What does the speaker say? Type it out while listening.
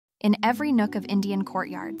In every nook of Indian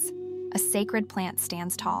courtyards, a sacred plant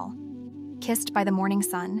stands tall, kissed by the morning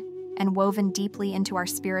sun and woven deeply into our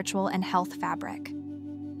spiritual and health fabric.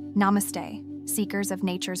 Namaste, seekers of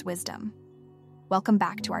nature's wisdom. Welcome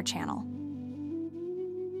back to our channel.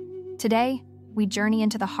 Today, we journey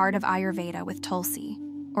into the heart of Ayurveda with Tulsi,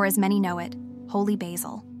 or as many know it, Holy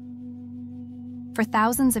Basil. For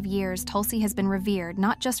thousands of years, Tulsi has been revered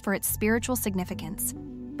not just for its spiritual significance,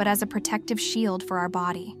 but as a protective shield for our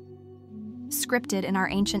body. Scripted in our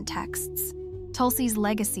ancient texts, Tulsi's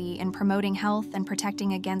legacy in promoting health and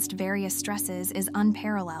protecting against various stresses is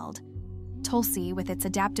unparalleled. Tulsi, with its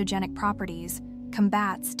adaptogenic properties,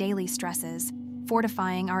 combats daily stresses,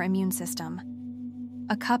 fortifying our immune system.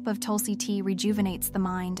 A cup of Tulsi tea rejuvenates the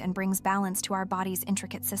mind and brings balance to our body's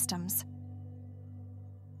intricate systems.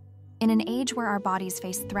 In an age where our bodies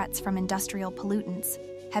face threats from industrial pollutants,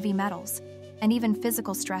 heavy metals, and even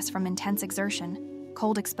physical stress from intense exertion,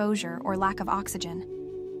 cold exposure, or lack of oxygen,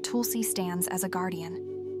 Tulsi stands as a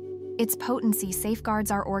guardian. Its potency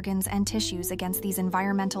safeguards our organs and tissues against these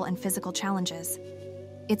environmental and physical challenges.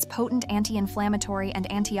 Its potent anti-inflammatory and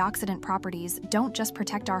antioxidant properties don't just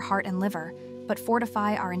protect our heart and liver, but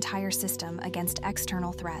fortify our entire system against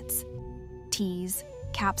external threats. Teas,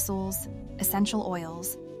 capsules, essential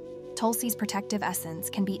oils, Tulsi's protective essence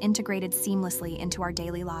can be integrated seamlessly into our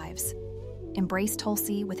daily lives. Embrace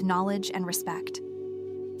Tulsi with knowledge and respect.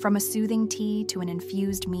 From a soothing tea to an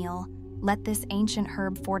infused meal, let this ancient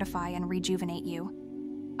herb fortify and rejuvenate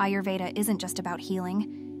you. Ayurveda isn't just about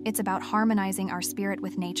healing, it's about harmonizing our spirit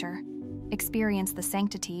with nature. Experience the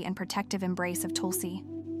sanctity and protective embrace of Tulsi.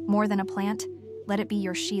 More than a plant, let it be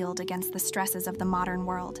your shield against the stresses of the modern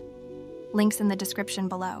world. Links in the description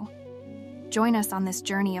below. Join us on this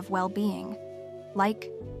journey of well-being. Like,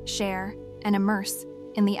 share, and immerse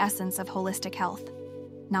in the essence of holistic health.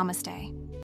 Namaste.